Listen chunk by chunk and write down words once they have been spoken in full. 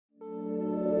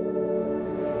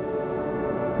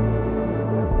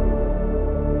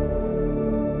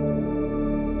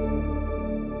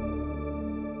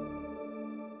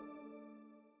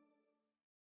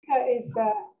is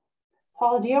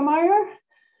Paul Dirmeyer,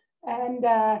 and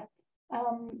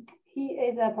he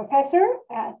is a professor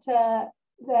at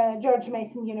the George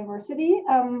Mason University.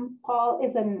 Paul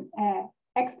is an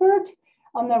expert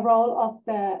on the role of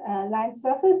the land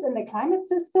surface in the climate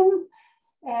system.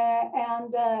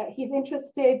 He's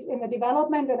interested in the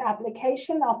development and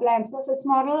application of land surface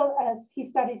model as he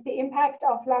studies the impact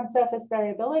of land surface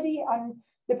variability on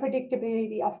the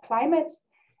predictability of climate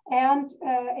and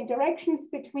interactions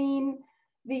between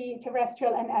the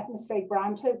terrestrial and atmospheric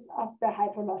branches of the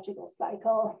hydrological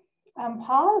cycle.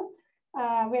 Paul,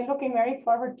 we're looking very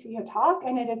forward to your talk,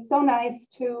 and it is so nice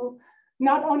to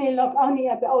not only look only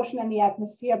at the ocean and the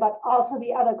atmosphere, but also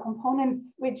the other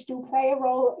components which do play a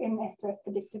role in S2S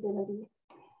predictability.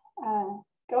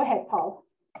 Go ahead, Paul.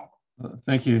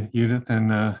 Thank you, Judith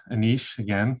and Anish,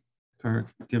 again, for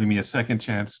giving me a second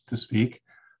chance to speak.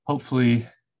 Hopefully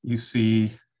you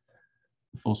see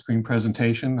the full screen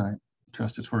presentation. I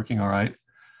trust it's working all right.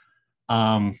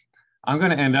 I'm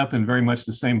going to end up in very much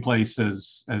the same place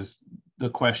as the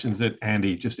questions that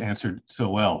Andy just answered so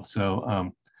well.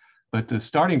 So, but the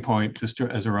starting point, just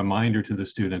as a reminder to the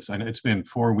students, I know it's been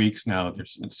 4 weeks now,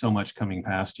 there's been so much coming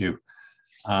past you,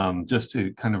 just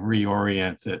to kind of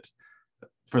reorient that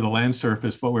for the land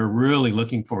surface, what we're really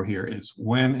looking for here is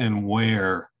when and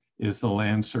where is the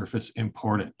land surface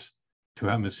important to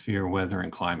atmosphere, weather,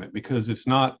 and climate, because it's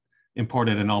not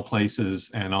important in all places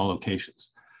and all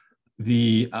locations,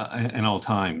 and all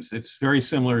times. It's very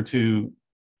similar to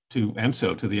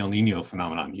EMSO, to the El Nino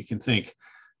phenomenon. You can think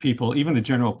people, even the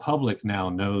general public now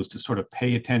knows to sort of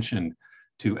pay attention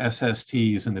to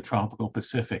SSTs in the tropical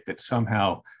Pacific, that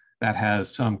somehow that has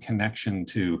some connection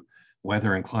to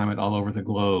weather and climate all over the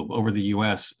globe, over the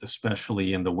US,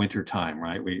 especially in the winter time,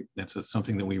 right? That's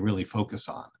something that we really focus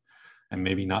on, and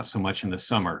maybe not so much in the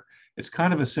summer. It's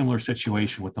kind of a similar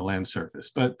situation with the land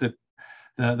surface, but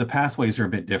the pathways are a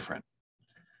bit different.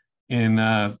 In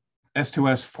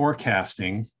S2S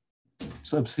forecasting,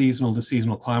 subseasonal to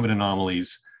seasonal climate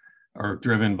anomalies are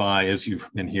driven by, as you've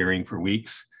been hearing for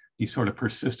weeks, these sort of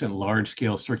persistent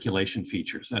large-scale circulation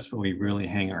features. That's what we really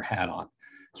hang our hat on.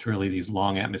 It's really these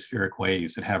long atmospheric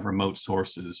waves that have remote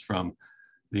sources from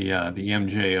the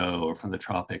MJO or from the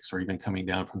tropics, or even coming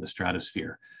down from the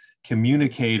stratosphere,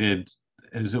 communicated,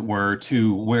 as it were,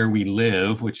 to where we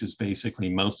live, which is basically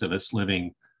most of us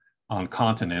living on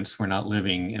continents. We're not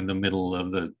living in the middle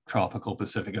of the tropical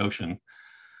Pacific Ocean.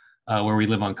 Where we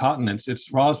live on continents,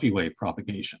 it's Rossby wave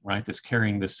propagation, right? That's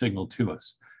carrying the signal to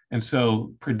us. And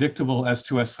so predictable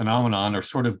S2S phenomenon are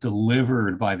sort of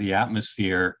delivered by the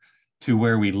atmosphere to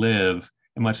where we live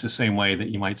in much the same way that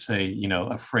you might say, you know,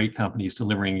 a freight company is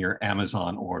delivering your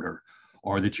Amazon order,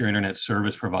 or that your internet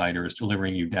service provider is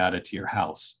delivering you data to your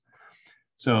house.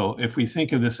 So if we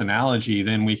think of this analogy,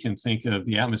 then we can think of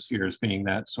the atmosphere as being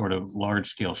that sort of large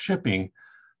scale shipping,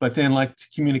 but then like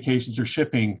communications or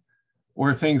shipping,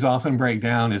 where things often break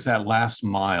down is that last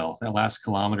mile, that last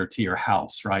kilometer to your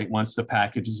house, right? Once the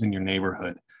package is in your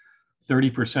neighborhood,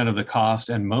 30% of the cost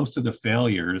and most of the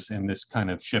failures in this kind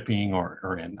of shipping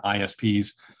or in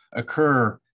ISPs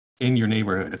occur in your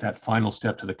neighborhood at that final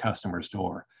step to the customer's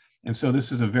door. And so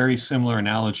this is a very similar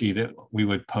analogy that we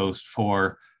would post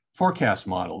for forecast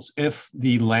models. If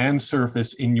the land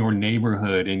surface in your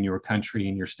neighborhood, in your country,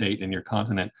 in your state, in your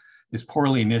continent is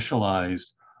poorly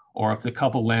initialized, or if the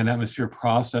coupled land atmosphere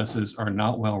processes are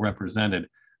not well represented,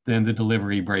 then the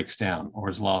delivery breaks down or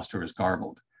is lost or is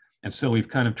garbled. And so we've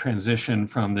kind of transitioned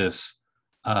from this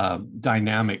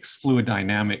fluid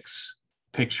dynamics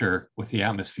picture with the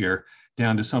atmosphere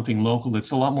down to something local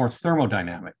that's a lot more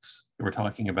thermodynamics that we're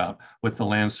talking about with the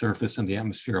land surface and the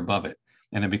atmosphere above it.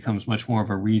 And it becomes much more of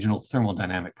a regional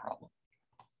thermodynamic problem.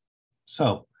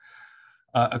 So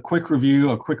a quick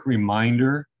review, a quick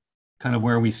reminder, kind of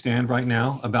where we stand right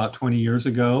now. About 20 years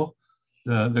ago,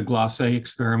 the Glacé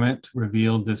experiment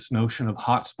revealed this notion of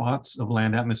hotspots of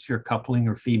land atmosphere coupling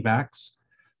or feedbacks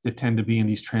that tend to be in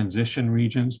these transition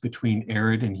regions between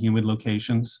arid and humid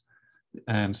locations.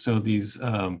 And so these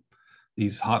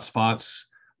hotspots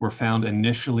were found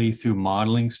initially through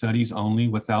modeling studies only,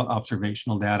 without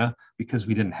observational data, because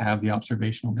we didn't have the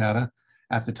observational data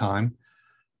at the time.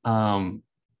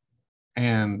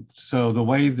 And so the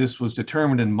way this was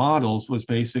determined in models was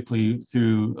basically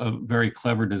through a very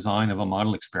clever design of a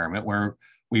model experiment where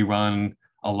we run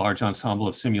a large ensemble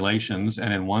of simulations.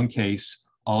 And in one case,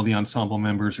 all the ensemble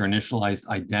members are initialized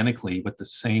identically with the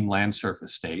same land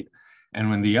surface state.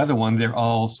 And in the other one, they're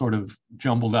all sort of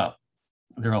jumbled up.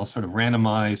 They're all sort of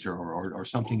randomized or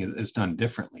something is done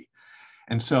differently.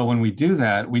 And so when we do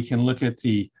that, we can look at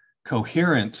the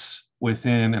coherence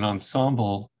within an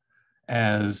ensemble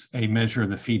as a measure of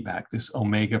the feedback, this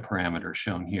omega parameter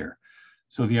shown here.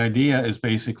 So the idea is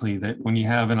basically that when you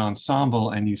have an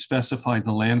ensemble and you specify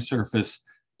the land surface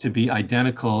to be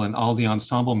identical in all the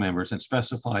ensemble members and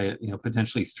specify it,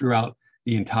 potentially throughout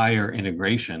the entire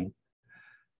integration,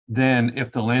 then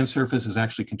if the land surface is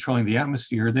actually controlling the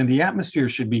atmosphere, then the atmosphere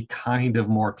should be kind of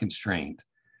more constrained,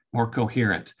 more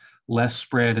coherent, less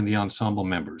spread in the ensemble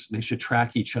members. They should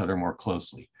track each other more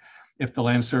closely. If the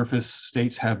land surface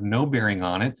states have no bearing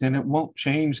on it, then it won't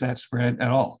change that spread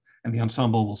at all. And the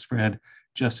ensemble will spread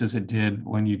just as it did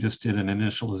when you just did an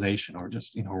initialization or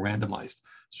just, randomized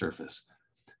surface.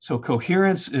 So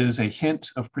coherence is a hint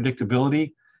of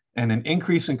predictability, and an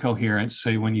increase in coherence,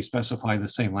 say when you specify the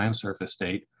same land surface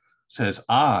state, says,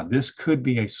 this could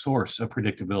be a source of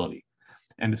predictability.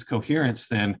 And this coherence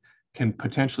then can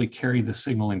potentially carry the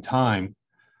signal in time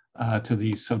to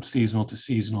these subseasonal to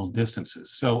seasonal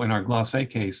distances. So in our glossae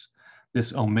case,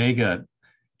 this omega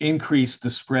increased the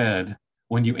spread.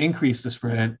 When you increase the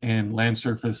spread in land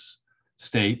surface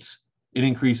states, it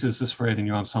increases the spread in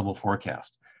your ensemble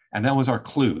forecast. And that was our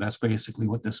clue. That's basically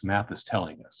what this map is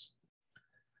telling us.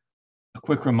 A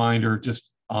quick reminder just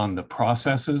on the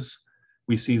processes.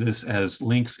 We see this as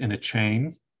links in a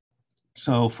chain.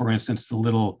 So for instance, the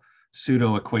little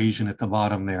pseudo equation at the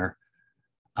bottom there,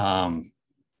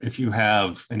 if you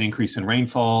have an increase in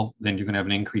rainfall, then you're going to have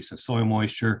an increase in soil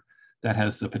moisture. That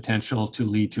has the potential to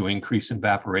lead to increase in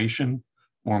evaporation.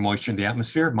 More moisture in the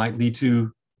atmosphere might lead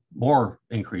to more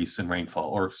increase in rainfall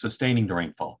or sustaining the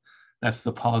rainfall. That's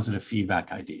the positive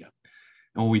feedback idea.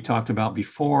 And what we talked about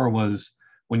before was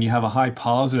when you have a high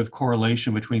positive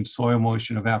correlation between soil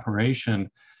moisture and evaporation,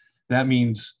 that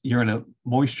means you're in a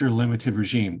moisture limited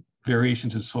regime.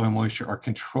 Variations in soil moisture are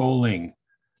controlling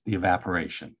the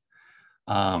evaporation.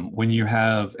 When you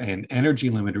have an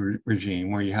energy limited regime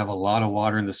where you have a lot of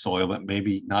water in the soil, but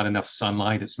maybe not enough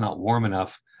sunlight, it's not warm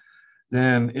enough,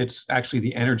 then it's actually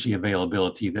the energy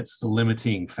availability that's the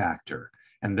limiting factor.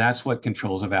 And that's what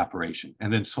controls evaporation.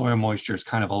 And then soil moisture is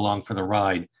kind of along for the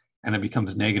ride and it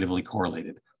becomes negatively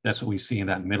correlated. That's what we see in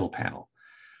that middle panel.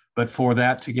 But for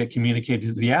that to get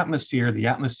communicated to the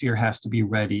atmosphere has to be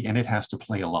ready and it has to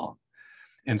play along.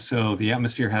 And so the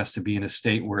atmosphere has to be in a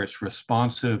state where it's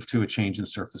responsive to a change in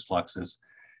surface fluxes.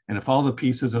 And if all the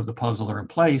pieces of the puzzle are in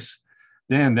place,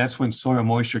 then that's when soil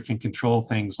moisture can control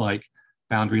things like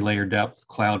boundary layer depth,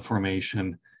 cloud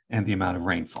formation, and the amount of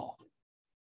rainfall.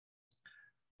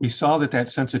 We saw that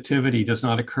sensitivity does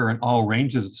not occur in all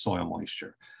ranges of soil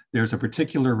moisture. There's a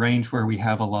particular range where we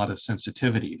have a lot of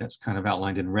sensitivity that's kind of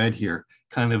outlined in red here,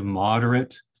 kind of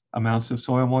moderate amounts of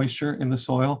soil moisture in the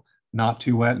soil, not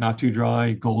too wet, not too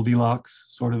dry, Goldilocks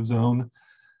sort of zone.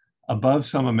 Above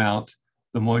some amount,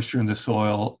 the moisture in the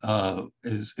soil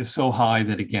is so high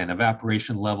that, again,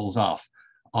 evaporation levels off.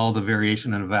 All the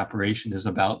variation in evaporation is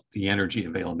about the energy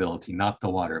availability, not the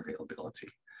water availability.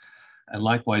 And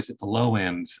likewise, at the low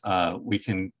ends, we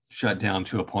can shut down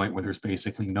to a point where there's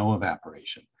basically no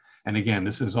evaporation. And again,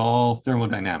 this is all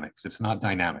thermodynamics. It's not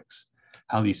dynamics.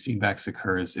 How these feedbacks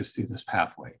occur is through this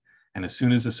pathway. And as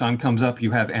soon as the sun comes up,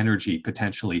 you have energy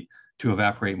potentially to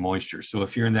evaporate moisture. So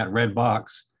if you're in that red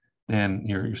box, then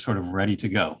you're sort of ready to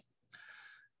go.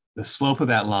 The slope of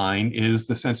that line is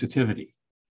the sensitivity.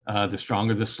 The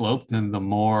stronger the slope, then the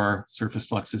more surface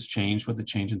fluxes change with the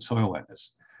change in soil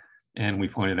wetness. And we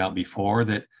pointed out before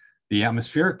that the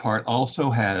atmospheric part also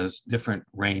has different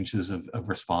ranges of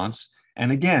response.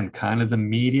 And again, kind of the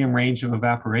medium range of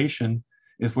evaporation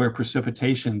is where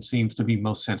precipitation seems to be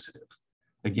most sensitive.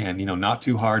 Again, not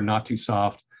too hard, not too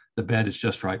soft. The bed is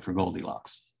just right for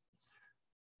Goldilocks.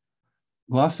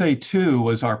 Glossae 2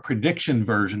 was our prediction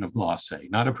version of Glossae,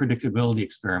 not a predictability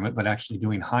experiment, but actually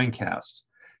doing hindcasts.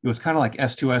 It was kind of like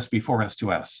S2S before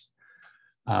S2S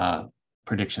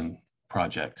prediction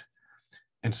project.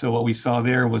 And so what we saw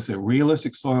there was that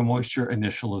realistic soil moisture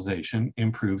initialization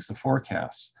improves the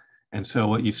forecasts. And so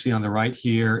what you see on the right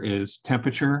here is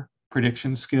temperature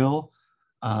prediction skill.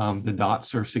 The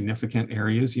dots are significant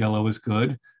areas. Yellow is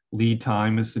good. Lead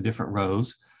time is the different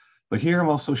rows. But here I'm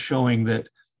also showing that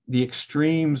the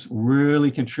extremes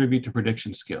really contribute to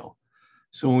prediction skill.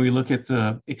 So when we look at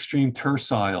the extreme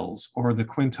terciles or the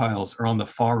quintiles are on the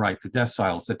far right, the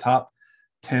deciles, the top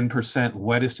 10%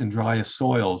 wettest and driest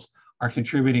soils are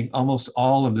contributing almost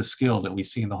all of the skill that we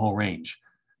see in the whole range.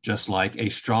 Just like a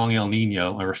strong El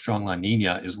Nino or a strong La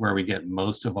Nina is where we get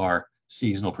most of our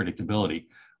seasonal predictability.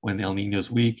 When the El Nino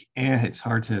is weak, it's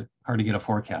hard to get a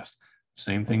forecast.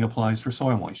 Same thing applies for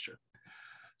soil moisture.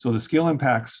 So the skill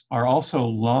impacts are also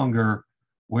longer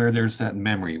where there's that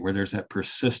memory, where there's that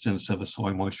persistence of a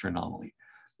soil moisture anomaly.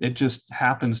 It just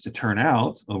happens to turn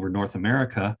out over North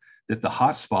America that the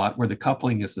hot spot where the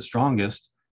coupling is the strongest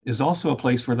is also a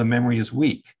place where the memory is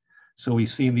weak. So we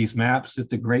see in these maps that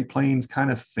the Great Plains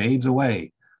kind of fades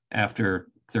away after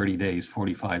 30 days,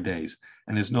 45 days,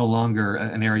 and is no longer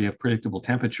an area of predictable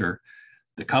temperature.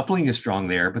 The coupling is strong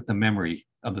there, but the memory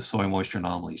of the soil moisture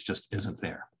anomalies just isn't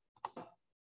there.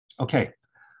 Okay,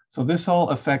 so this all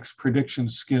affects prediction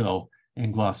skill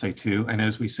in Glossary 2. And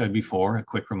as we said before, a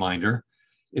quick reminder,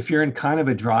 if you're in kind of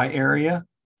a dry area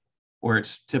where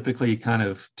it's typically kind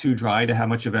of too dry to have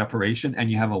much evaporation and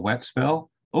you have a wet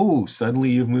spell, oh, suddenly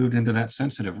you've moved into that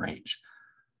sensitive range.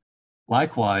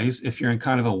 Likewise, if you're in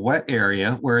kind of a wet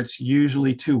area where it's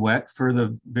usually too wet for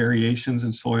the variations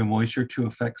in soil moisture to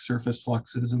affect surface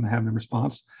fluxes and have the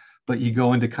response, but you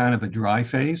go into kind of a dry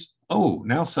phase, oh,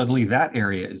 now suddenly that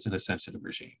area is in a sensitive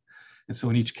regime. And so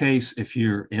in each case, if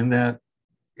you're in that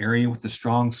area with the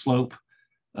strong slope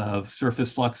of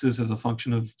surface fluxes as a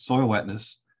function of soil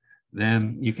wetness,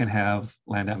 then you can have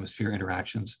land-atmosphere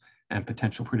interactions and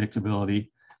potential predictability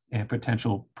and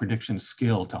potential prediction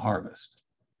skill to harvest.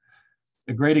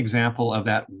 A great example of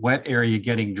that wet area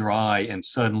getting dry and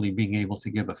suddenly being able to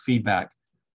give a feedback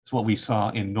is what we saw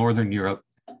in Northern Europe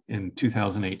in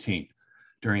 2018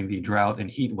 during the drought and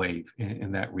heat wave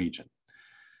in that region.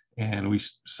 And we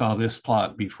saw this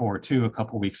plot before too, a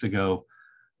couple weeks ago.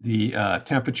 The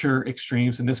temperature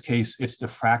extremes, in this case, it's the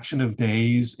fraction of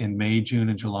days in May, June,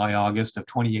 and July, August of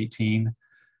 2018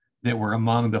 that were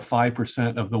among the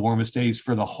 5% of the warmest days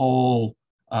for the whole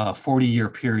 40-year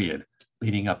period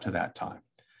leading up to that time.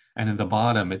 And in the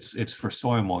bottom, it's for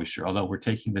soil moisture, although we're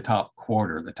taking the top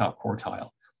quarter, the top quartile,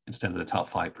 instead of the top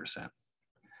 5%.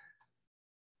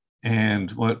 And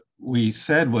what we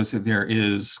said was that there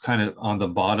is kind of on the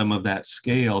bottom of that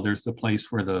scale, there's the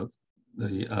place where the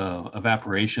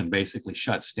evaporation basically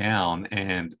shuts down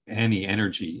and any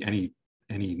energy,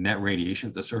 any net radiation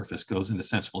at the surface goes into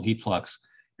sensible heat flux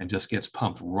and just gets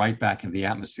pumped right back into the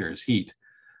atmosphere as heat.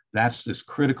 That's this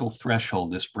critical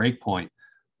threshold, this break point,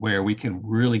 where we can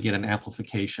really get an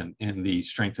amplification in the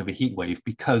strength of a heat wave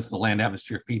because the land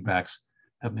atmosphere feedbacks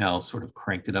have now sort of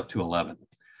cranked it up to 11.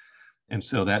 And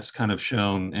so that's kind of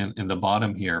shown in the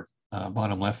bottom here,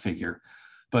 bottom left figure.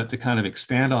 But to kind of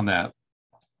expand on that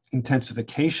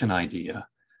intensification idea,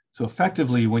 so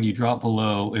effectively when you drop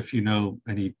below, if you know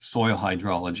any soil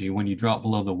hydrology, when you drop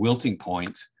below the wilting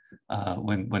point,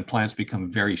 when plants become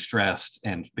very stressed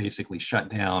and basically shut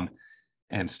down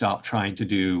and stop trying to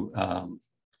do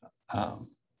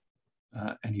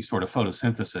any sort of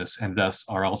photosynthesis and thus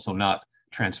are also not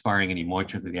transpiring any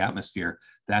moisture to the atmosphere,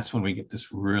 that's when we get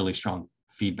this really strong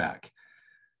feedback.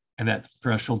 And that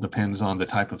threshold depends on the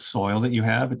type of soil that you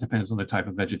have. It depends on the type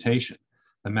of vegetation.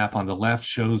 The map on the left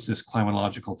shows this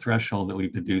climatological threshold that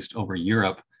we've deduced over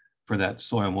Europe for that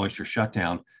soil moisture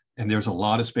shutdown. And there's a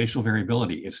lot of spatial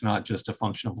variability. It's not just a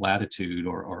function of latitude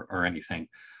or anything.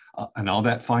 And all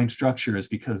that fine structure is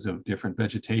because of different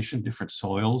vegetation, different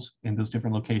soils in those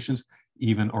different locations.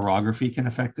 Even orography can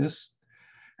affect this.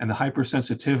 And the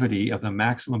hypersensitivity of the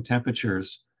maximum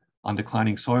temperatures on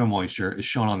declining soil moisture is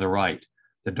shown on the right.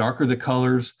 The darker the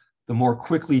colors, the more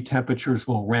quickly temperatures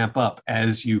will ramp up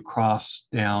as you cross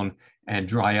down and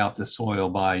dry out the soil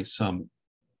by some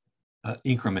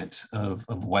increment of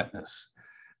wetness.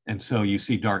 And so you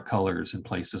see dark colors in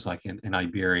places like in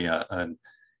Iberia,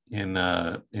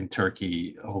 in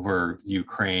Turkey, over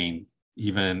Ukraine,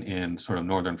 even in sort of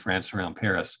northern France around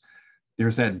Paris.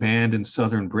 There's that band in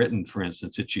southern Britain, for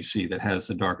instance, that you see that has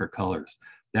the darker colors.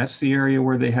 That's the area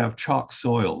where they have chalk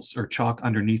soils or chalk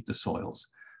underneath the soils.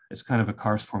 It's kind of a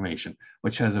karst formation,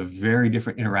 which has a very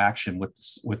different interaction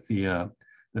with the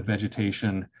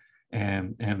vegetation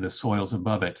and the soils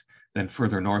above it than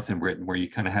further north in Britain, where you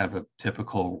kind of have a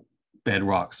typical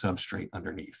bedrock substrate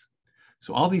underneath.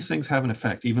 So all these things have an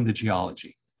effect, even the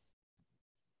geology.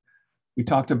 We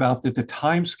talked about that the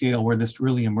time scale where this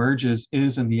really emerges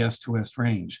is in the S2S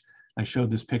range. I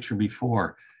showed this picture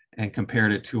before and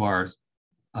compared it to our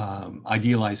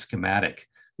idealized schematic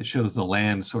that shows the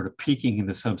land sort of peaking in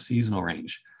the subseasonal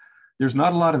range. There's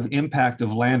not a lot of impact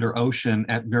of land or ocean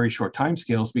at very short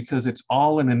timescales because it's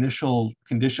all an initial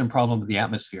condition problem of the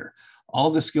atmosphere.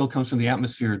 All the skill comes from the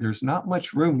atmosphere. There's not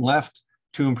much room left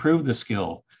to improve the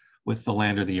skill with the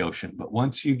land or the ocean. But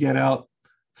once you get out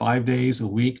 5 days, a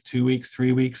week, 2 weeks,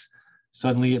 3 weeks,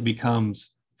 suddenly it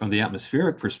becomes, from the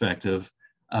atmospheric perspective,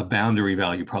 a boundary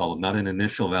value problem, not an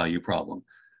initial value problem.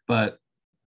 But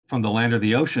from the land or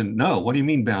the ocean, no, what do you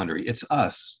mean boundary? It's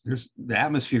us. The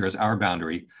atmosphere is our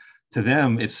boundary. To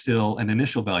them, it's still an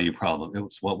initial value problem.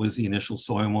 It's what was the initial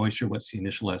soil moisture? What's the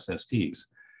initial SSTs?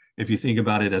 If you think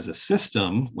about it as a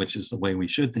system, which is the way we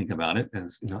should think about it,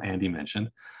 as Andy mentioned,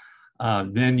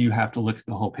 then you have to look at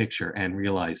the whole picture and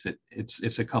realize that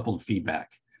it's a coupled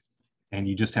feedback. And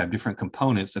you just have different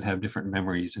components that have different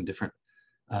memories and different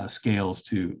scales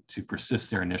to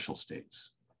persist their initial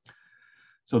states.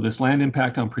 So this land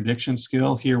impact on prediction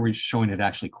skill, here we're showing it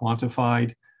actually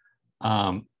quantified.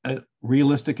 A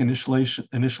realistic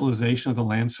initialization of the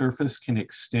land surface can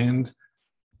extend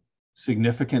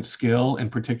significant skill in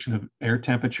prediction of air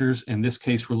temperatures. In this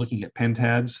case, we're looking at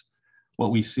pentads.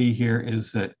 What we see here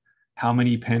is that how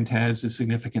many pentads is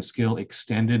significant skill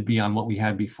extended beyond what we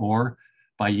had before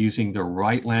by using the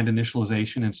right land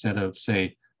initialization instead of,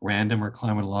 say, random or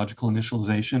climatological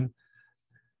initialization.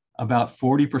 About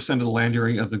 40% of the land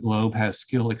area of the globe has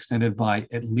skill extended by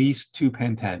at least 2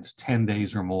 pentads, 10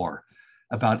 days or more.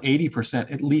 About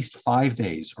 80%, at least 5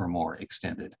 days or more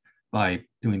extended by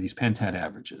doing these pentad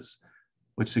averages,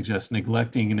 which suggests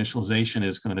neglecting initialization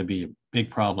is going to be a big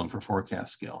problem for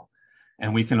forecast skill.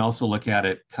 And we can also look at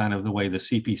it kind of the way the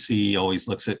CPC always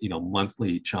looks at,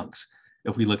 monthly chunks.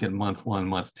 If we look at month 1,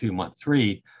 month 2, month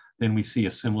 3, then we see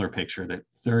a similar picture that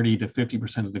 30 to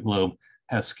 50% of the globe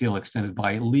has skill extended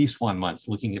by at least 1 month,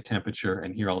 looking at temperature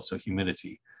and here also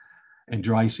humidity. And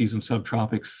dry season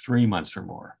subtropics, 3 months or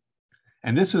more.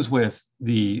 And this is with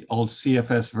the old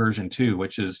CFS version 2,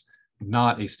 which is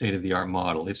not a state-of-the-art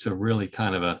model. It's a really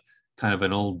kind of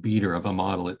an old beater of a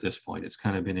model at this point. It's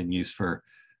kind of been in use for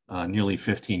nearly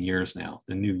 15 years now.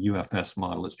 The new UFS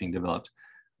model that's being developed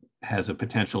has a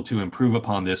potential to improve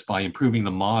upon this by improving the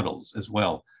models as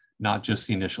well, not just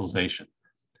the initialization.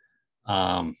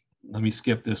 Let me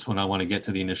skip this one. I want to get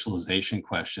to the initialization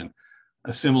question.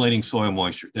 Assimilating soil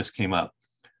moisture. This came up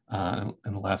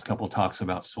in the last couple of talks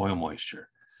about soil moisture.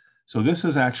 So this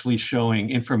is actually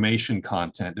showing information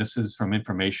content. This is from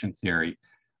information theory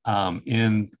of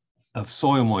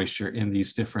soil moisture in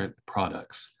these different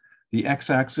products. The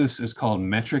x-axis is called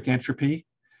metric entropy.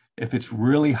 If it's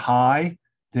really high,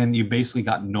 then you basically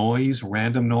got noise,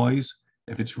 random noise.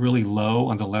 If it's really low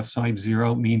on the left side,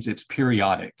 0 means it's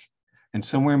periodic. And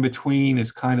somewhere in between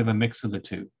is kind of a mix of the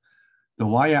two. The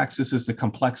y-axis is the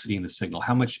complexity in the signal.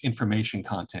 How much information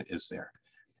content is there?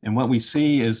 And what we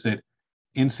see is that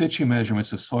in situ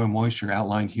measurements of soil moisture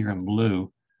outlined here in blue,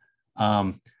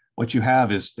 what you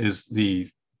have is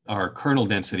our kernel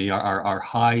density, our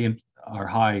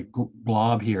high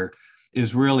blob here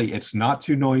is really, it's not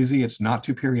too noisy, it's not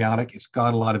too periodic, it's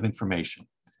got a lot of information.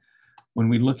 When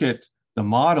we look at the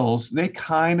models, they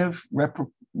kind of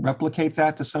replicate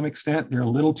that to some extent. They're a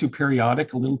little too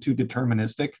periodic, a little too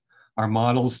deterministic. Our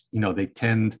models, they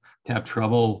tend to have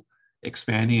trouble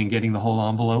expanding and getting the whole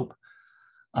envelope.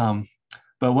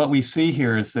 But what we see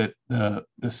here is that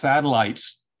the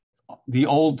satellites, the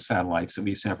old satellites that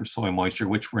we used to have for soil moisture,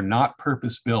 which were not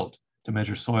purpose-built to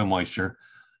measure soil moisture,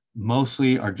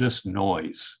 mostly are just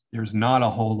noise. There's not a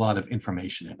whole lot of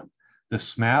information in them. The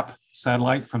SMAP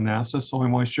satellite from NASA, soil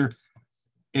moisture,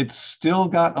 it's still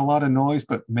got a lot of noise,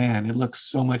 but man, it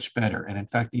looks so much better. And in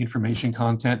fact, the information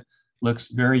content looks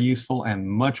very useful and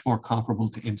much more comparable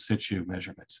to in situ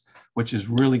measurements, which is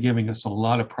really giving us a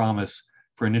lot of promise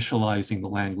for initializing the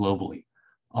land globally.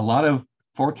 A lot of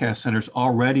forecast centers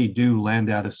already do land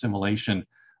data assimilation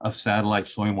of satellite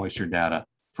soil moisture data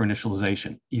for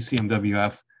initialization.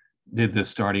 ECMWF did this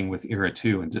starting with ERA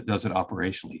 2 and does it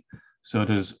operationally. So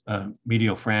does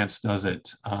Meteo France does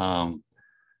it,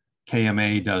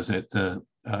 KMA does it, the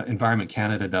Environment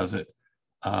Canada does it.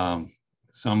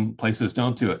 Some places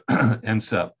don't do it,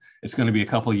 NCEP. It's going to be a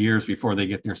couple of years before they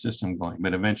get their system going,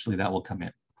 but eventually that will come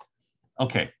in.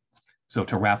 Okay, so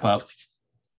to wrap up,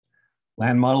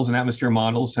 land models and atmosphere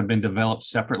models have been developed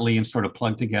separately and sort of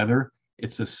plugged together.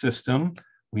 It's a system.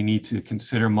 We need to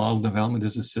consider model development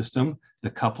as a system.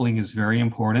 The coupling is very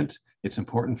important. It's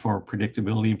important for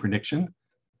predictability and prediction.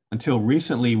 Until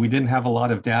recently, we didn't have a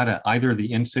lot of data, either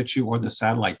the in situ or the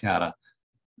satellite data,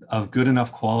 of good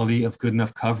enough quality, of good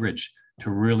enough coverage to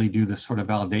really do this sort of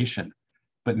validation.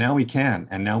 But now we can,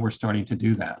 and now we're starting to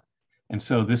do that. And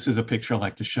so this is a picture I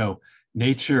like to show.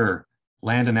 Nature,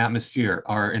 land and atmosphere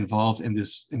are involved in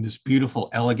this beautiful,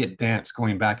 elegant dance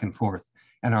going back and forth.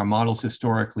 And our models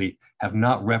historically have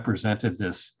not represented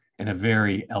this in a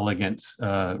very elegant,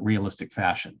 realistic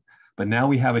fashion. But now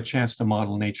we have a chance to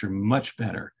model nature much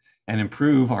better and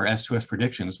improve our S2S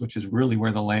predictions, which is really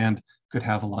where the land could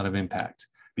have a lot of impact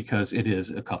because it is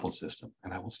a coupled system.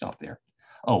 And I will stop there.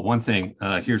 Oh, one thing,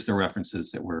 here's the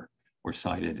references that were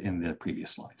cited in the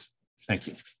previous slides. Thank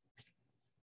you.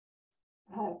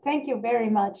 Thank you very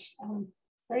much.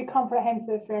 Very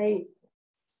comprehensive, very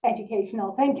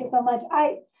educational. Thank you so much.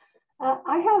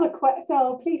 I have a question,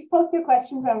 so please post your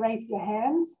questions or raise your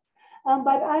hands.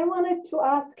 But I wanted to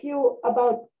ask you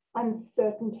about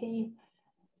uncertainty.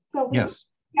 So yes,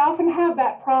 we often have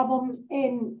that problem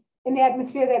in the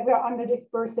atmosphere that we're under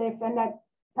dispersive, and that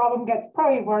problem gets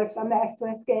probably worse on the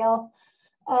S2S scale.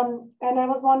 And I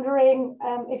was wondering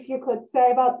if you could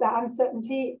say about the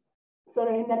uncertainty sort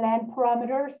of in the land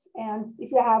parameters, and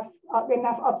if you have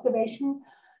enough observation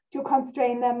to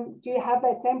constrain them, do you have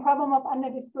that same problem of under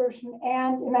dispersion?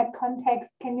 And in that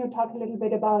context, can you talk a little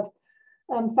bit about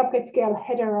subgrid scale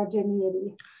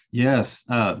heterogeneity? yes.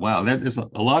 Wow, that is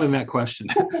a lot in that question.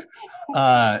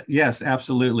 Yes,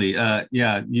 absolutely.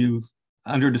 Yeah,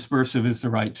 under dispersive is the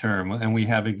right term, and we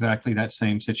have exactly that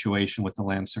same situation with the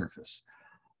land surface.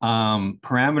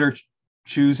 Parameter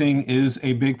choosing is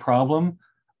a big problem,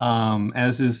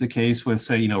 as is the case with,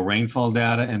 say, rainfall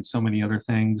data and so many other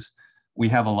things. We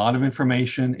have a lot of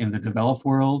information in the developed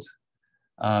world.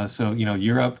 So,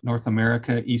 Europe, North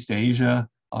America, East Asia,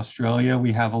 Australia,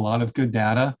 we have a lot of good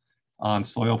data on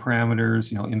soil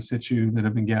parameters, in situ that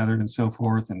have been gathered and so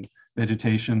forth, and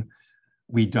vegetation.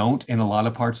 We don't in a lot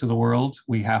of parts of the world.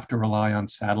 We have to rely on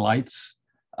satellites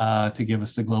to give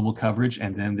us the global coverage.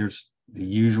 And then there's the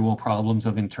usual problems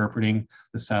of interpreting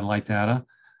the satellite data,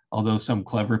 although some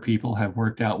clever people have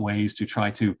worked out ways to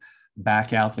try to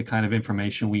back out the kind of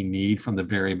information we need from the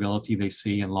variability they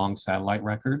see in long satellite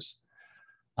records.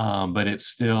 But it's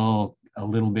still a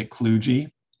little bit kludgy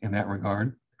in that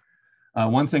regard.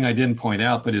 One thing I didn't point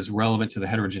out, but is relevant to the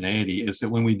heterogeneity, is that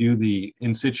when we do the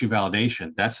in situ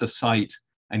validation, that's a site.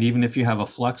 And even if you have a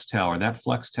flux tower, that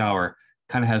flux tower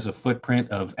kind of has a footprint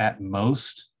of at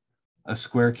most a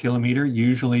square kilometer,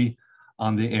 usually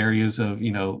on the areas of,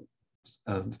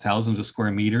 thousands of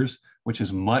square meters, which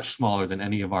is much smaller than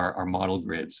any of our model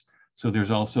grids. So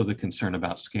there's also the concern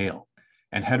about scale.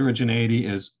 And heterogeneity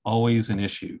is always an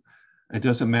issue. It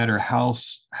doesn't matter how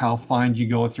fine you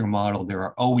go with your model, there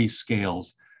are always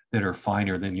scales that are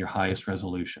finer than your highest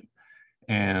resolution.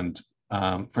 And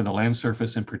for the land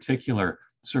surface in particular,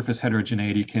 surface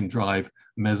heterogeneity can drive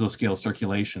mesoscale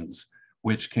circulations,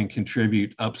 which can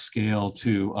contribute upscale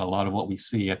to a lot of what we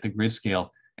see at the grid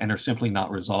scale and are simply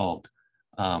not resolved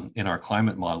in our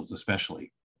climate models,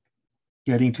 especially.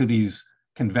 Getting to these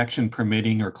convection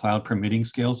permitting or cloud permitting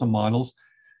scales of models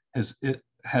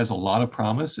has a lot of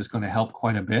promise, is going to help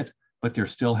quite a bit, but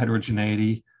there's still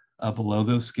heterogeneity below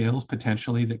those scales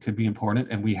potentially that could be important.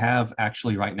 And we have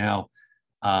actually right now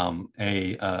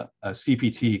a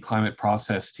CPT climate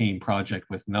process team project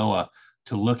with NOAA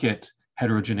to look at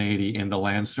heterogeneity in the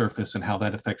land surface and how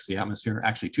that affects the atmosphere.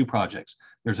 Actually, two projects.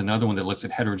 There's another one that looks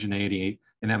at heterogeneity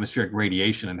in atmospheric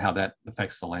radiation and how that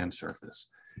affects the land surface.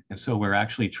 And so we're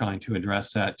actually trying to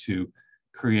address that to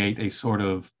create a sort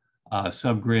of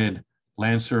subgrid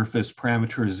land surface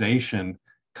parameterization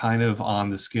kind of on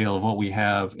the scale of what we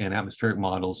have in atmospheric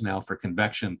models now for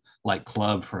convection, like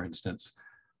CLUB, for instance,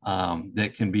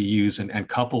 that can be used and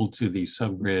coupled to these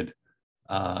subgrid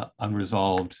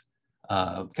unresolved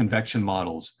convection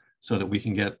models so that we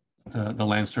can get the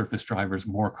land surface drivers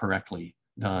more correctly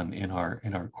done in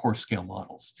our core scale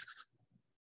models.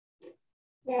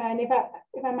 Yeah, and if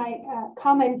I might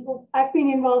comment, I've been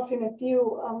involved in a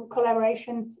few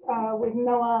collaborations with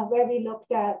NOAA where we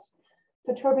looked at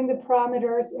perturbing the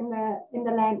parameters in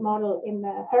the land model in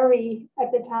a hurry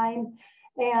at the time,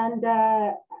 and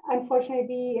unfortunately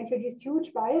we introduced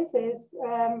huge biases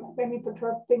when we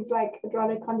perturb things like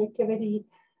hydraulic conductivity.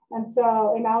 And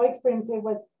so in our experience, it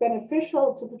was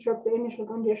beneficial to perturb the initial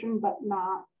condition, but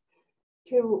not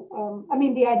to,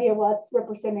 the idea was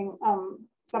representing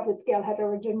subgrid scale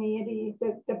heterogeneity.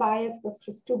 The bias was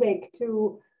just too big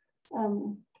to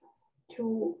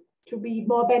be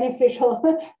more beneficial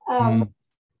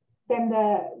than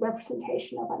the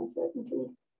representation of uncertainty.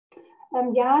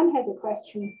 Jan has a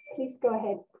question. Please go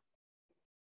ahead.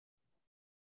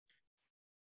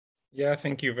 Yeah,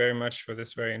 thank you very much for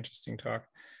this very interesting talk.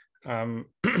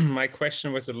 My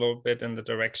question was a little bit in the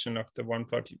direction of the one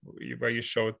plot where you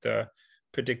showed the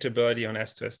predictability on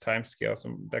S2S timescales,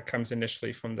 and that comes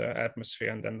initially from the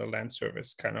atmosphere and then the land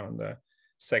surface kind of on the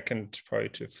second probably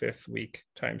to fifth week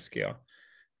timescale.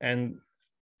 And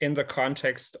in the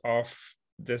context of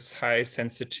this high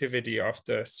sensitivity of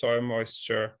the soil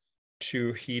moisture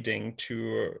to heating,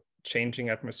 to changing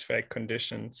atmospheric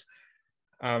conditions,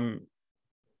 and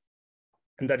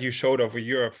that you showed over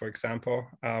Europe, for example.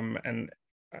 And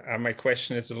my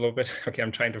question is a little bit, okay,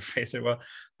 I'm trying to phrase it well.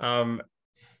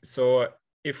 So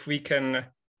if we can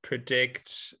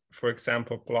predict, for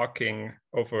example, blocking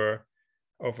over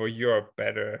Europe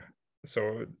better,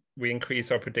 so we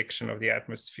increase our prediction of the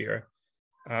atmosphere,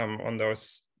 on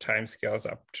those timescales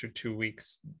up to 2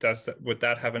 weeks, would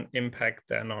that have an impact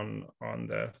then on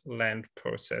the land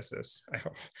processes? I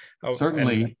hope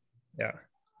Certainly.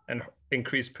 And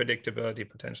increase predictability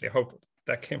potentially. I hope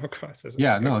that came across as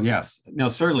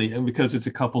certainly, and because it's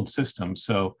a coupled system.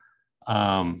 So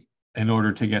in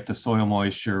order to get the soil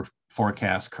moisture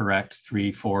forecast correct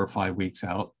 3, 4, 5 weeks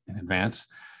out in advance,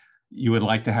 you would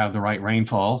like to have the right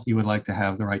rainfall, you would like to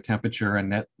have the right temperature and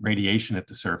net radiation at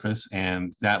the surface,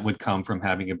 and that would come from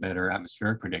having a better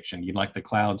atmospheric prediction. You'd like the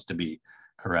clouds to be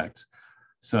correct.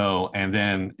 So, and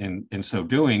then in so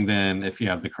doing, then if you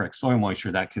have the correct soil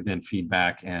moisture, that could then feed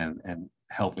back and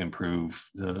help improve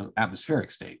the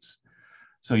atmospheric states.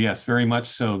 So yes, very much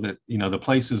so that, you know, the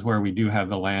places where we do have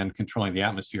the land controlling the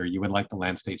atmosphere, you would like the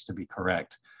land states to be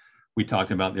correct. We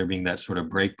talked about there being that sort of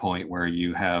break point where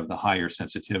you have the higher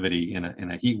sensitivity in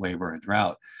a heat wave or a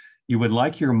drought. You would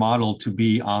like your model to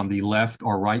be on the left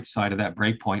or right side of that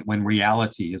break point when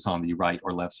reality is on the right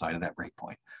or left side of that break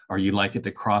point. Or you'd like it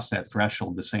to cross that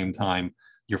threshold the same time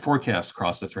your forecasts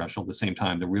cross the threshold, the same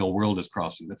time the real world is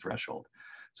crossing the threshold.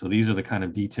 So these are the kind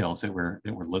of details that we're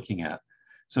looking at.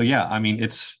 So yeah, I mean,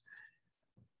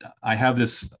 I have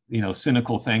this, you know,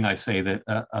 cynical thing. I say that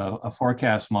a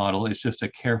forecast model is just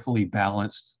a carefully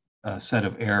balanced set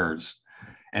of errors.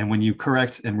 And when you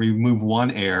correct and remove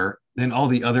one error, then all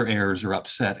the other errors are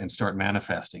upset and start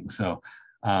manifesting. So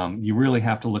you really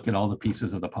have to look at all the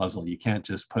pieces of the puzzle. You can't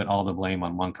just put all the blame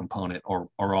on one component or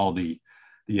all the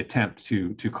attempt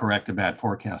to correct a bad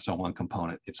forecast on one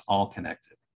component. It's all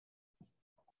connected.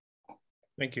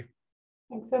 Thank you.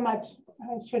 Thanks so much.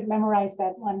 I should memorize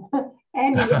that one.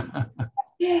 Andy,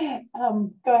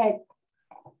 go ahead.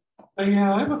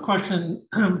 Yeah, I have a question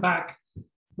back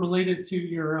related to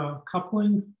your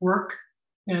coupling work.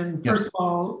 And first of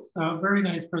all, very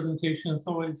nice presentation. It's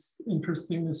always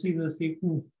interesting to see this,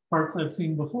 even parts I've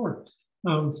seen before.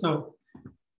 So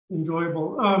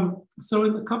enjoyable. So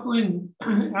in the coupling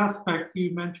aspect,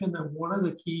 you mentioned that one of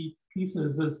the key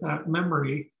pieces is that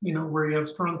memory, you know, where you have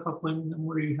strong coupling and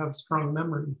where you have strong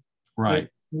memory. Right.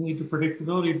 You need to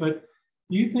predictability. But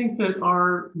do you think that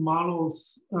our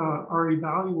models are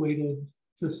evaluated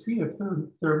to see if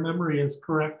their memory is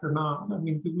correct or not? I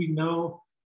mean, do we know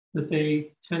that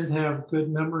they tend to have good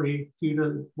memory due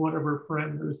to whatever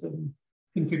parameters and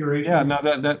configuration? Yeah,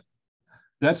 no,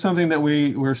 that's something that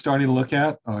we're starting to look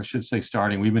at. Or I should say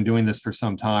starting. We've been doing this for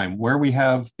some time. Where we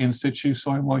have in situ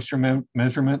soil moisture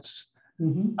measurements,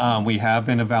 we have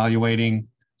been evaluating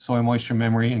soil moisture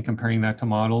memory and comparing that to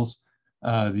models.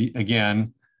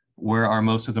 Again, where are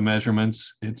most of the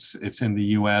measurements? It's in the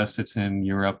US, it's in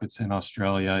Europe, it's in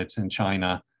Australia, it's in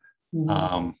China.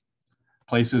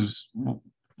 Places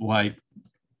like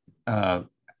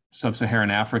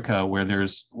sub-Saharan Africa, where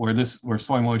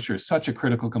soil moisture is such a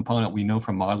critical component, we know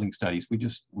from modeling studies,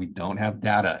 we don't have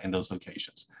data in those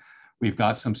locations. We've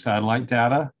got some satellite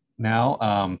data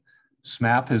now.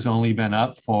 SMAP has only been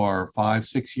up for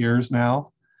 5-6 years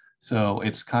now. So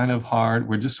it's kind of hard.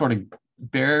 We're just sort of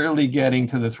barely getting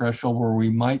to the threshold where we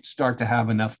might start to have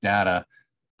enough data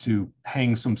to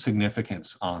hang some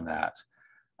significance on that.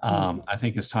 I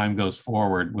think as time goes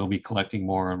forward, we'll be collecting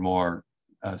more and more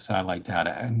satellite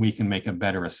data, and we can make a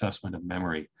better assessment of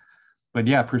memory. But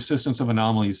yeah, persistence of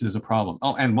anomalies is a problem.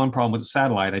 Oh, and one problem with the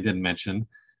satellite I didn't mention,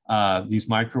 these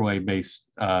microwave-based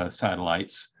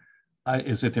satellites,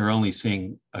 is that they're only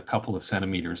seeing a couple of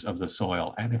centimeters of the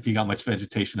soil. And if you got much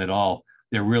vegetation at all,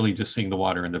 they're really just seeing the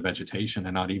water and the vegetation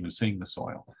and not even seeing the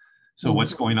soil. So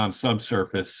what's going on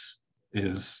subsurface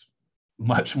is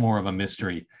much more of a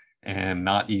mystery and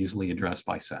not easily addressed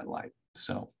by satellite.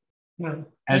 So, yeah,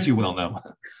 as you well know.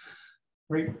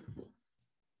 Great.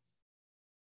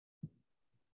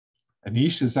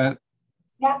 Anish, is that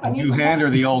a new hand or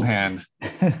the old hand?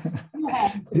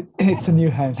 It's a new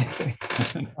hand.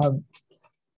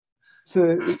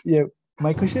 So yeah,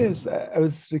 my question is, I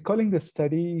was recalling the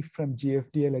study from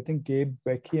GFDL. I think Gabe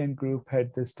Becky and group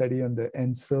had the study on the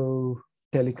ENSO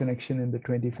teleconnection in the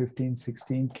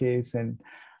 2015-16 case, and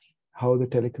how the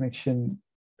teleconnection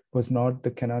was not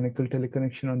the canonical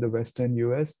teleconnection on the Western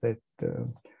US, that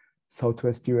the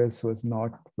Southwest US was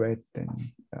not wet, and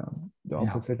the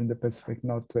opposite in the Pacific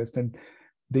Northwest. And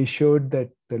they showed that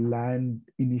the land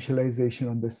initialization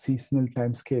on the seasonal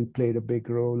timescale played a big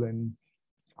role in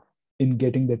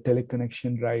getting the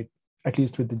teleconnection right, at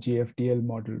least with the GFDL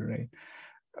model, right?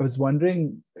 I was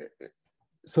wondering,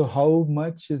 so how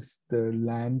much is the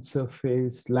land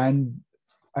surface, land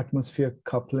atmosphere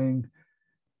coupling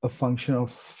a function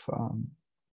of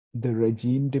the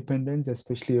regime dependence,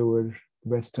 especially over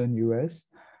Western US?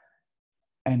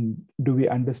 And do we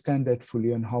understand that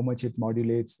fully on how much it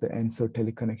modulates the ENSO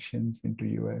teleconnections into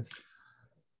US?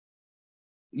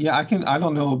 Yeah, I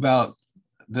don't know about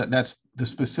that. That's the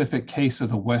specific case of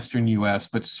the Western US,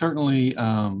 but certainly,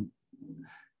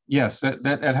 yes,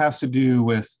 that has to do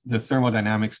with the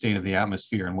thermodynamic state of the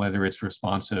atmosphere and whether it's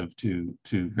responsive to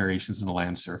variations in the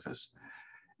land surface.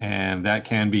 And that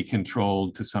can be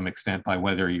controlled to some extent by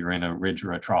whether you're in a ridge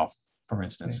or a trough, for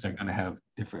instance. They're going to have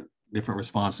different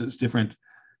responses, different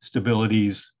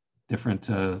stabilities, different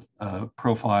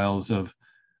profiles of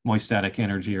moist static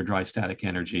energy or dry static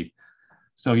energy.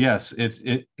 So yes,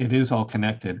 it is all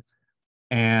connected.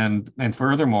 And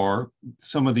furthermore,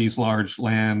 some of these large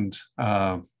land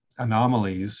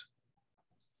anomalies,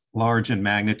 large in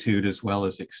magnitude as well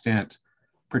as extent,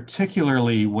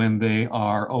 particularly when they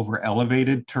are over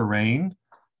elevated terrain,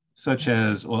 such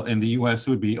as, well, in the US it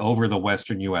would be over the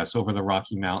Western US, over the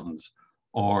Rocky Mountains,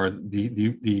 or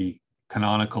the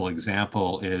canonical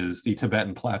example is the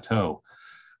Tibetan Plateau.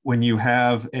 When you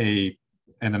have an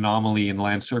anomaly in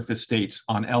land surface states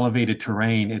on elevated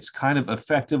terrain, it's kind of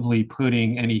effectively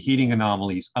putting any heating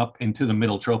anomalies up into the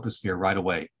middle troposphere right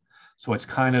away. So it's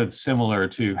kind of similar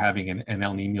to having an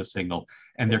El Nino signal.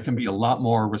 And there can be a lot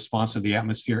more response to the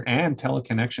atmosphere and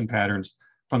teleconnection patterns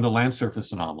from the land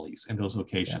surface anomalies in those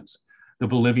locations. Yeah. The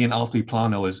Bolivian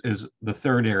Altiplano is the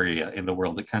third area in the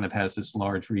world that kind of has this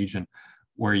large region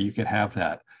where you could have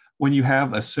that. When you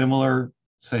have a similar,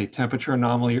 say, temperature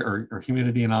anomaly or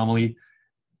humidity anomaly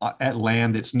at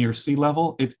land that's near sea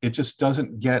level, it just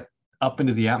doesn't get up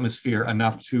into the atmosphere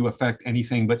enough to affect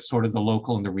anything but sort of the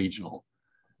local and the regional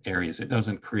areas. It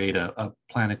doesn't create a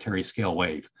planetary scale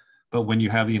wave. But when you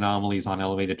have the anomalies on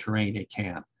elevated terrain, it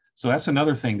can. So that's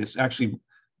another thing that's actually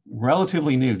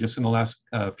relatively new. Just in the last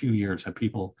few years have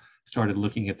people started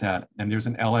looking at that. And there's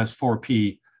an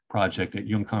LS4P project that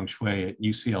Yongkang Shui at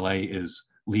UCLA is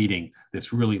leading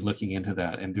that's really looking into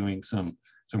that and doing some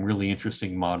really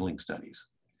interesting modeling studies.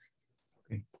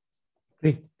 Okay.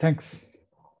 Great, thanks.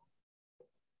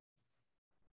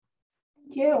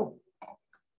 Thank you.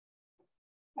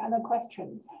 Other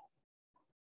questions?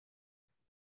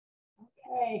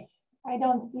 Okay, I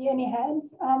don't see any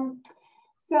hands.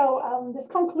 So this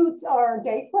concludes our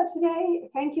day for today.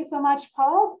 Thank you so much,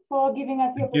 Paul, for giving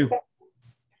us your perspective.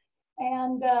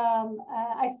 And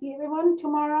I see everyone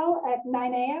tomorrow at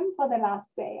 9 a.m. for the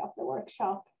last day of the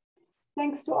workshop.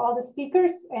 Thanks to all the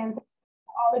speakers and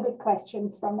all the good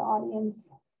questions from the audience.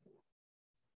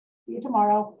 See you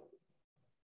tomorrow.